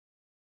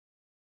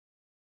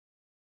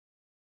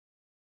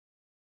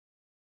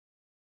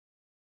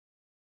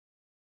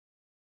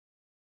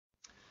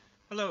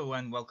Hello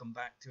and welcome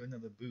back to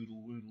another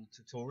Boodle Woodle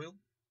tutorial.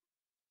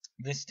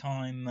 This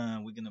time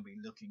we're going to be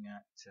looking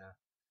at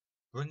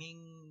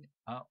bringing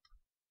up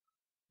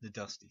the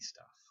dusty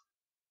stuff.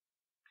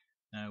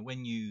 Now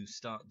when you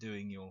start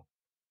doing your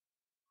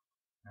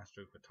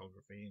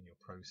astrophotography and your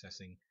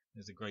processing,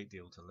 there's a great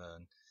deal to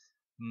learn.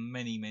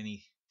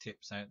 Many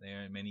tips out there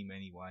and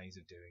many ways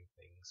of doing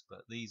things,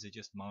 but these are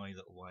just my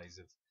little ways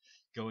of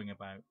going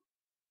about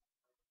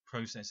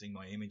processing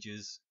my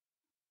images.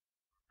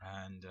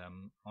 And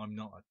I'm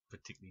not a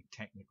particularly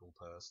technical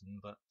person,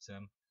 but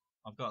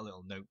I've got a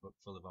little notebook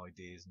full of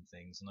ideas and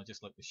things, and I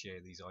just like to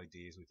share these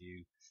ideas with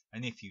you.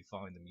 And if you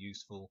find them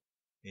useful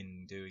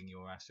in doing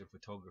your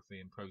astrophotography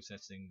and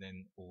processing,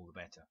 then all the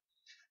better.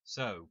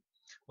 So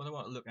what I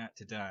want to look at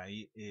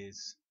today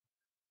is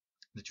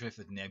the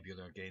Trifid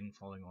Nebula again,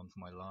 following on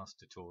from my last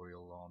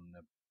tutorial on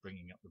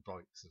bringing up the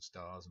brightness of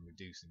stars and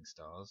reducing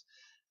stars.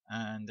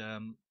 And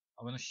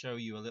I want to show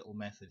you a little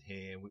method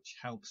here which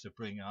helps to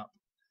bring up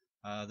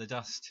the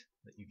dust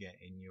that you get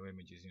in your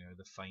images,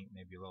 the faint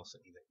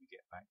nebulosity that you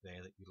get back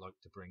there that you'd like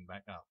to bring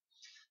back up.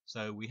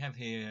 So we have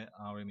here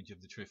our image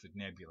of the Trifid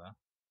Nebula,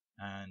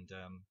 and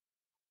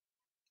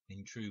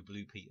in true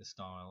Blue Peter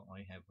style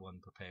I have one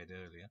prepared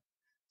earlier.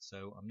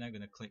 So I'm now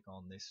going to click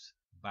on this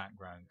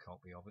background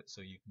copy of it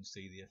so you can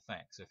see the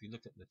effect. So if you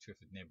look at the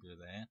Trifid Nebula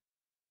there,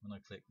 when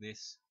I click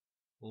this,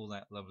 all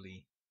that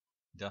lovely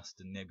dust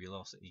and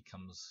nebulosity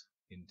comes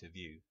into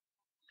view.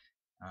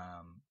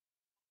 I'll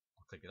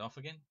click it off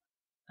again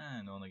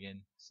and on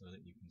again so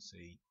that you can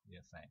see the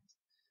effect.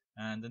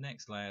 And the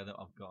next layer that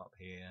I've got up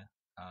here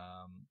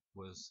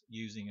was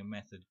using a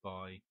method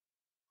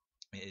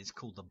it is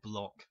called the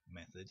block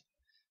method,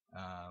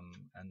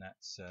 and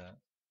that's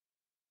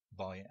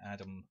by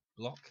Adam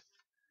Block,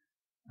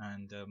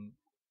 and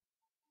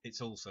it's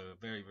also a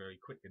very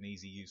quick and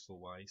easy useful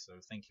way, so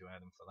thank you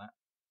Adam for that.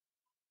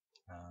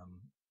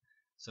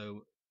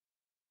 So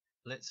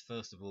let's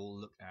first of all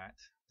look at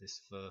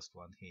this first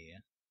one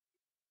here,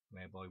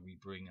 whereby we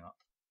bring up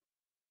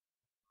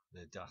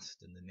the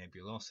dust and the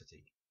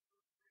nebulosity.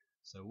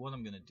 So what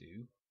I'm going to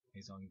do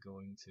is I'm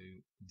going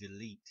to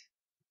delete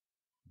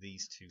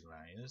these two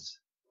layers.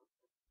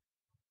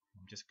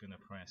 I'm just going to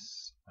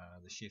press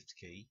the shift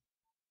key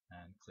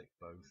and click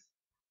both,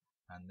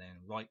 and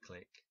then right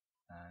click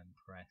and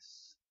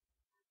press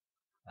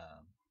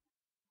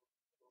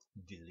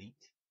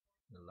delete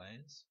the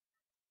layers.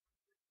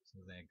 So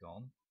they're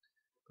gone,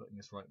 putting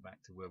us right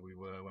back to where we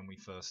were when we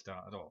first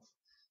started off.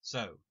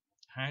 So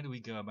how do we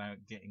go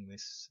about getting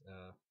this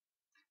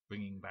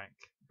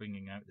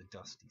bringing out the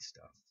dusty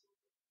stuff?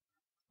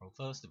 Well,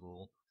 first of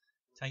all,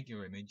 take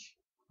your image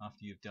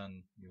after you've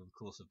done, you of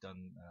course have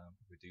done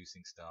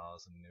reducing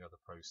stars and the other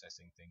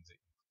processing things that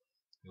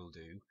you'll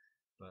do,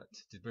 but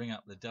to bring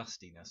up the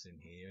dustiness in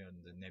here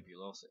and the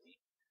nebulosity,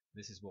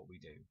 this is what we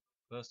do.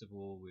 First of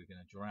all, we're going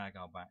to drag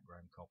our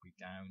background copy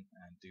down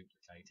and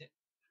duplicate it,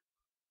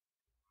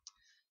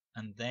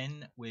 and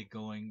then we're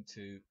going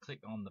to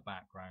click on the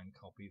background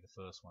copy,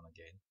 the first one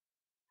again.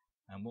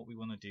 And what we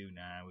want to do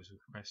now is we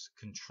press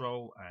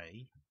Control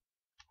A,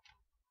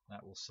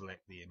 that will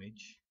select the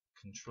image,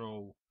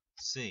 Control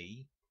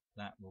C,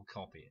 that will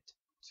copy it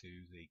to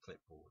the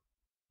clipboard.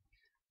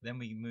 Then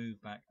we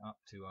move back up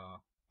to our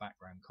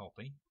background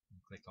copy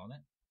and click on it.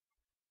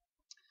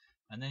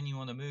 And then you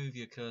want to move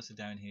your cursor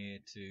down here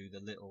to the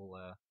little,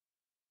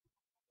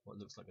 what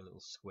looks like a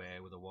little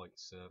square with a white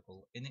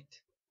circle in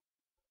it,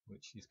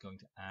 which is going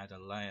to add a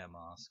layer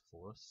mask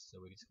for us. So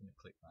we're just going to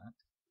click that,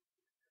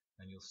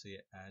 and you'll see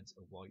it adds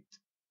a white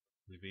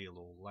reveal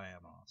all layer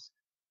mask.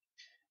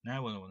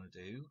 Now what I want to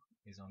do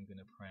is I'm going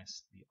to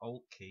press the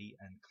Alt key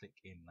and click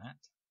in that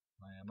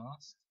layer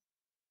mask,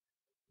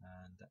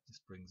 and that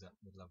just brings up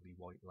the lovely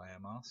white layer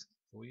mask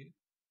for you.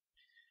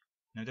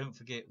 Now don't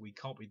forget we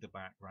copied the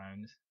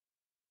background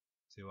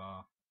to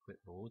our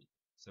clipboard,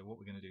 so what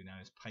we're going to do now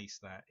is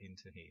paste that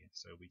into here.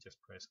 So we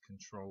just press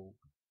Control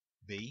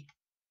V,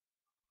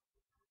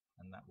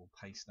 and that will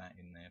paste that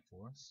in there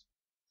for us.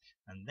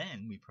 And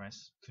then we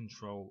press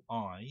Control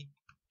I,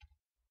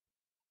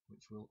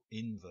 which will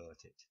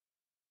invert it.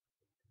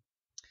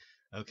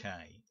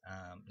 Okay,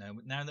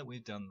 now that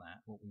we've done that,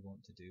 what we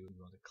want to do is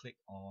we want to click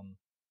on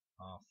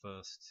our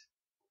first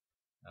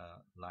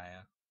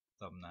layer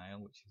thumbnail,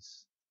 which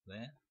is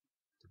there,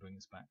 to bring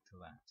us back to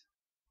that.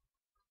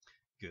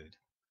 Good.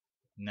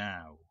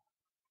 Now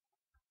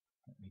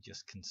let me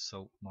just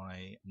consult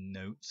my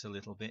notes a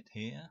little bit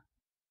here.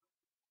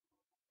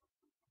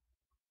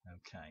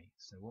 Okay,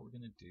 so what we're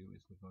going to do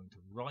is we're going to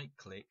right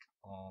click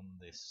on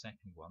this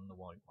second one, the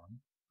white one,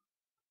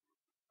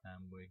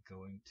 and we're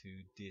going to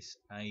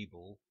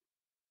disable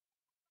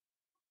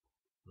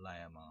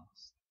layer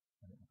mask,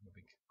 and it'll have a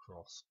big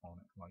cross on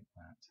it like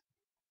that.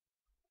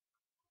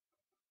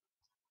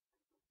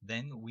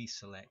 Then we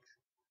select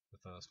the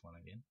first one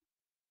again,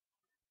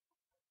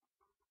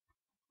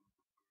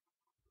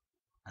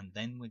 and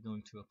then we're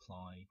going to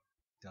apply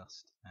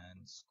dust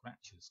and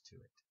scratches to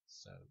it.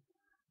 So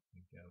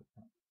we go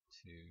up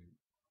to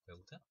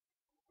filter,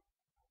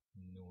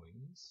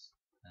 noise,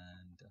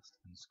 and dust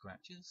and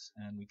scratches,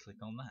 and we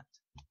click on that.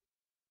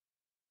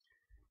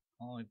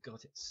 I've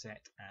got it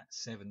set at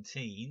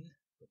 17,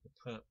 but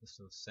the purpose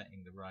of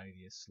setting the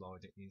radius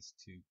slider is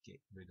to get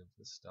rid of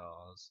the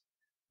stars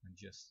and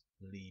just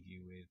leave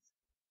you with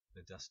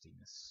the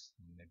dustiness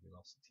and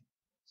nebulosity.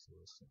 So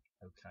we'll click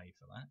OK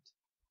for that.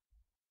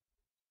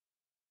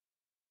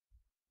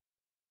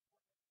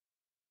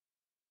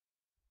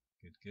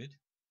 Good, good.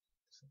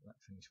 So that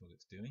finished what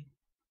it's doing.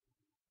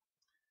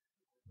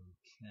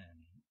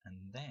 Okay, and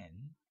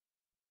then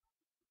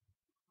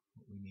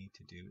what we need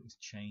to do is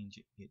change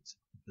its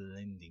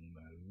blending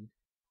mode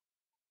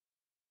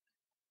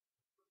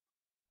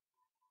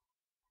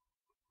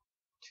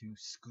to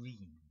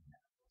screen.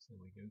 So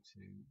we go to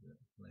the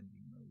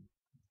blending mode,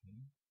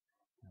 okay,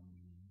 and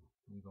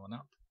we move on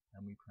up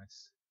and we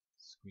press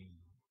screen.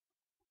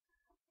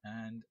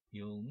 And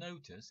you'll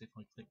notice if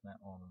I click that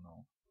on and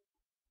off,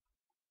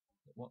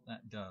 that what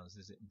that does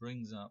is it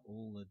brings up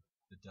all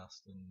the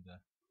dust and the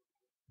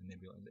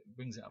nebula. It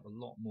brings it up a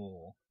lot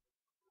more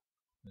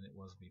than it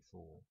was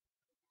before.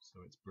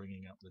 So it's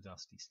bringing up the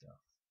dusty stuff.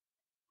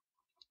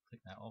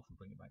 Click that off and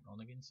bring it back on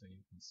again so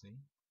you can see.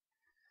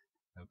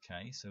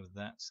 Okay, so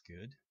that's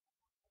good.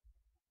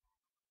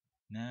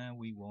 Now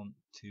we want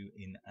to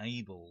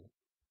enable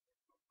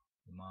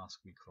the mask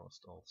we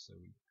crossed off, so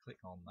we click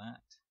on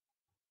that,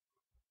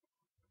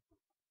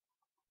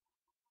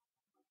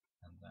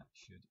 and that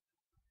should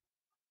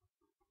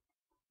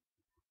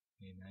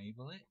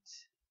enable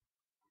it.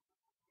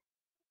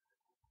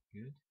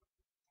 Good.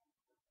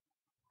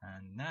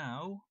 And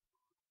now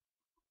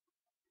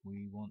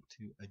we want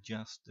to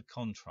adjust the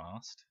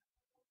contrast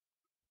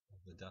of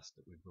the dust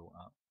that we brought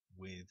up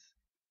with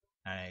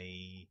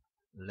a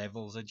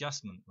levels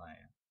adjustment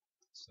layer.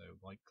 So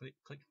by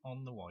click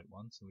on the white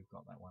one, so we've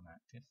got that one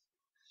active,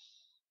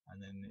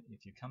 and then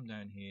if you come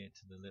down here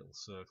to the little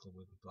circle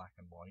with the black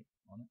and white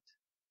on it,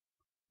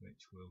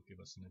 which will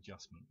give us an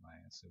adjustment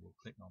layer, so we'll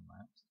click on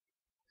that,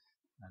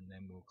 and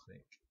then we'll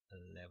click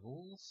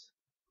levels,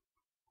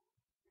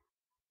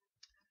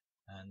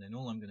 and then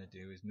all I'm going to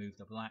do is move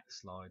the black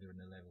slider in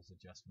the levels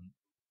adjustment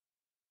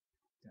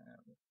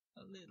down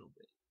a little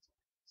bit,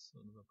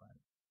 sort of about,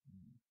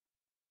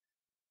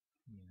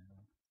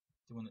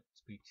 don't want it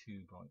to be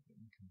too bright, but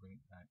you can bring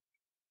it back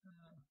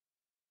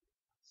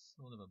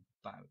sort of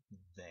about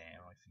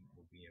there. I think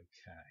will be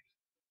okay.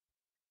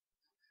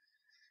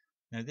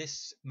 Now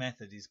this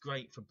method is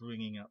great for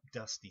bringing up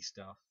dusty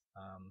stuff.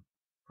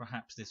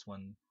 Perhaps this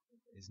one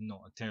is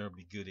not a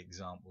terribly good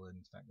example in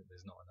the fact that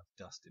there's not enough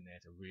dust in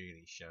there to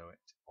really show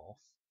it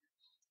off.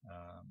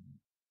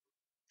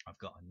 I've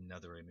got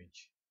another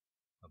image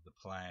of the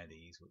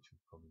Pleiades which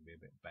would probably be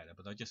a bit better,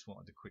 but I just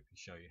wanted to quickly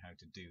show you how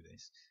to do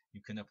this. You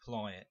can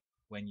apply it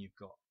when you've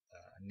got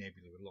a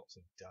nebula with lots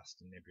of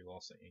dust and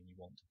nebulosity and you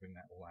want to bring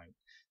that all out.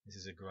 This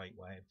is a great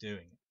way of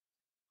doing it.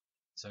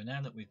 So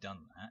now that we've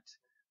done that,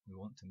 we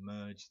want to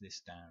merge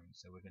this down.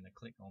 So we're going to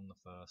click on the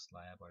first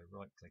layer by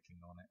right clicking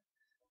on it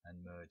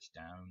and merge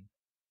down.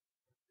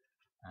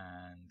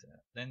 And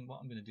then what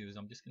I'm going to do is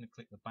I'm just going to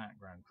click the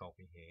background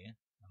copy here,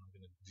 and I'm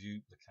going to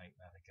duplicate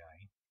that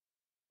again.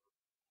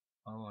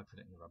 Oh, I put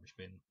it in the rubbish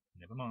bin.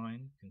 Never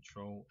mind.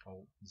 Control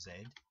Alt Z.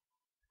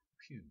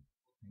 Phew.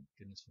 Thank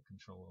goodness for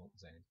Control Alt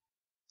Z.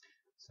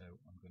 So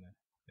I'm going to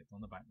click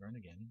on the background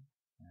again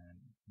and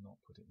not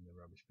put it in the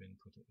rubbish bin,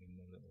 put it in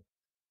the little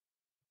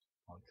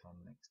icon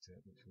next to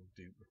it, which will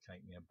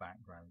duplicate me a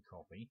background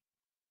copy.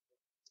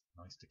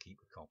 Nice to keep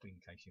a copy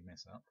in case you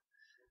mess up.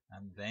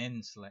 And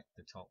then select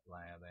the top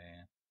layer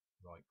there,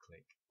 right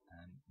click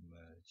and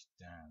merge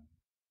down.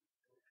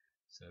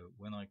 So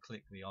when I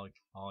click the eye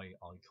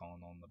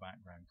icon on the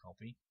background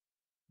copy,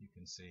 you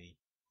can see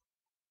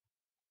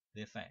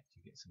the effect.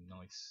 You get some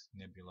nice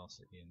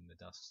nebulosity and the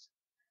dust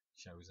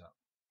shows up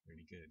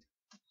really good.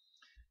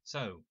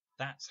 So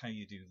that's how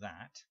you do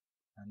that.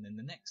 And then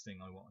the next thing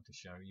I wanted to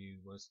show you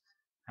was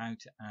how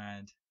to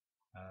add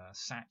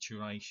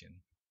saturation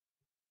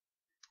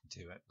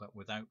to it, but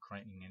without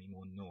creating any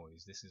more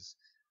noise. This is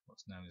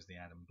what's known as the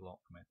add and block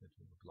method,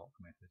 or the block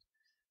method,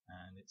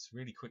 and it's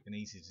really quick and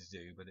easy to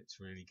do, but it's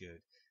really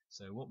good.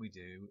 So what we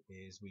do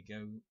is we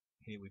go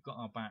here, we've got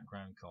our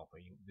background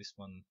copy. This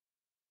one,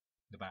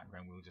 the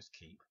background we'll just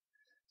keep.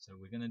 So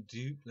we're going to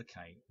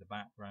duplicate the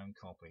background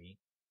copy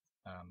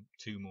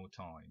 2 more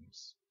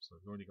times. So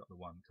we've already got the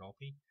one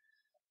copy.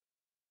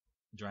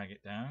 Drag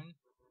it down,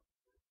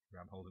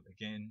 grab hold of it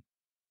again,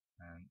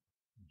 and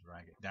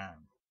drag it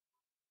down.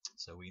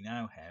 So we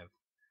now have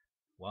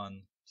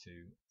 1, 2,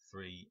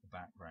 3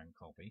 background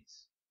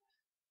copies.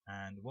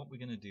 And what we're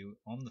going to do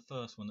on the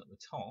first one at the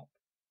top,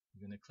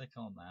 we're going to click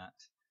on that,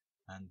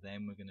 and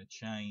then we're going to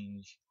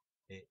change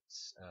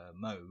its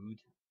mode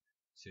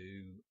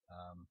to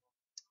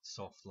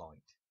soft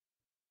light.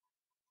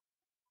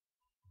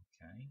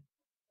 Okay,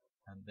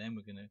 and then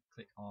we're going to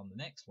click on the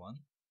next one,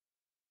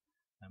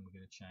 and we're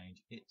going to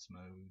change its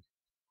mode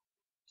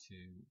to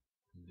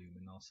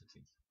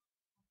luminosity.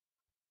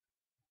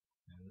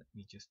 Now let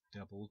me just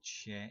double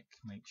check,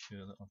 make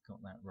sure that I've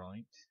got that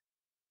right.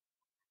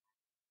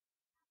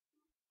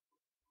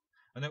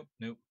 Oh, no,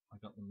 no, I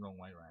got them wrong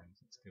way around.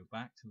 Let's go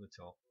back to the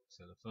top.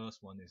 So the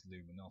first one is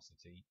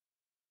luminosity,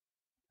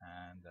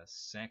 and the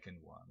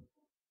second one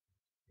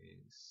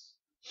is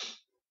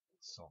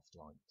soft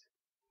light.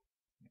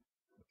 Yeah,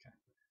 okay.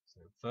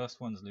 So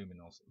first one's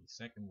luminosity,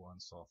 second one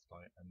soft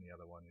light, and the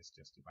other one is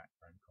just your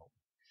background color.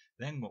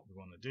 Then what we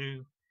want to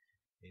do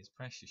is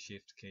press your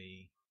shift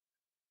key,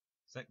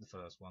 select the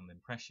first one, then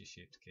press your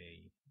shift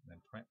key,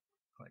 then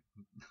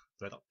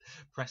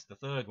press the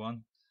third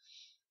one.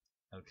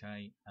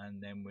 Okay,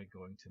 and then we're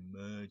going to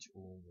merge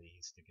all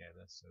these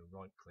together. So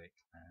right click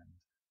and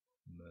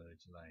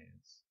merge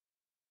layers.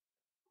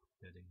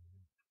 Okay,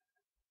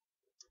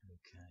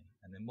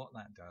 and then what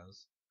that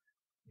does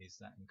is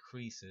that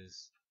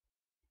increases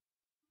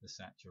the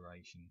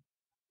saturation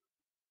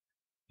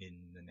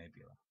in the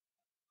nebula.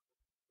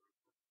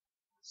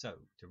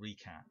 So to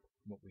recap,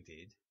 what we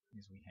did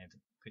is we had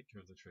a picture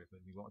of the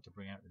triplet. We wanted to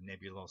bring out the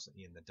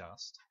nebulosity in the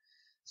dust,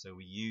 so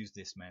we used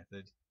this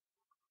method,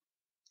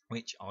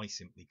 which I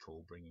simply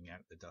call bringing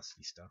out the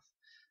dusty stuff.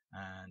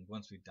 And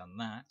once we've done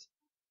that,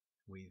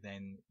 we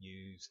then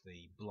use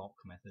the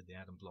block method, the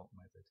atom block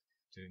method,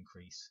 to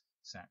increase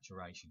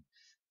saturation.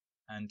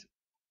 And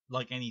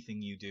like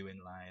anything you do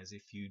in layers,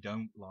 if you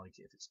don't like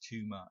it, if it's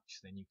too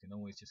much, then you can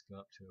always just go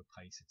up to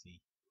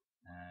opacity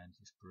and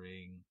just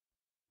bring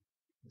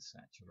the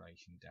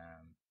saturation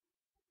down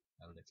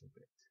a little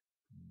bit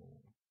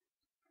more.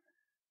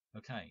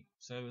 Okay,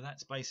 so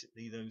that's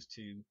basically those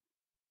two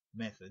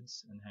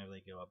methods and how they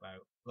go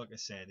about. Like I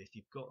said, if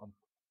you've got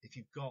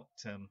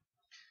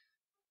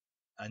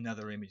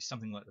another image,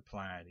 something like the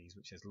Pleiades,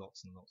 which has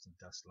lots and lots of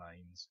dust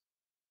lanes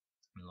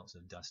and lots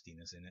of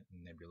dustiness in it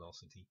and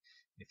nebulosity,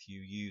 if you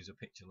use a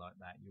picture like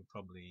that, you'll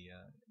probably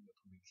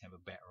have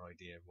a better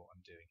idea of what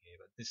I'm doing here.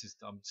 But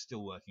I'm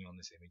still working on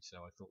this image, so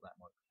I thought that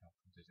might be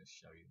helpful to just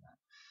show you that.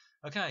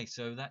 Okay,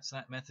 so that's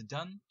that method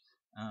done.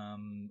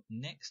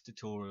 Next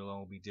tutorial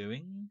I'll be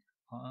doing,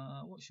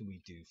 what should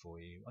we do for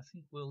you? I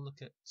think we'll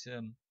look at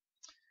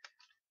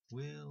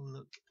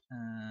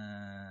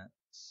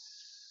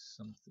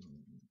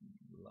something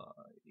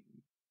like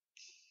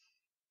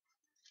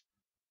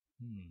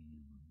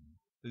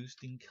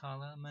boosting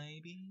color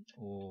maybe,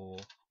 or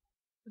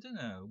I don't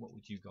know. What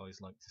would you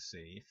guys like to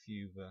see? If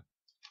you've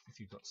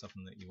got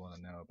something that you want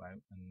to know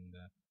about, and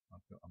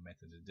I've got a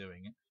method of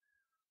doing it,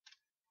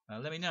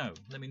 let me know,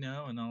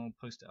 and I'll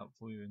post it up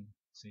for you and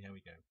see how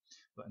we go.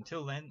 But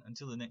until then,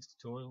 until the next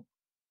tutorial,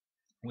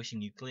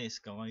 wishing you clear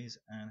skies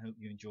and hope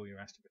you enjoy your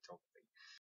astrophotography.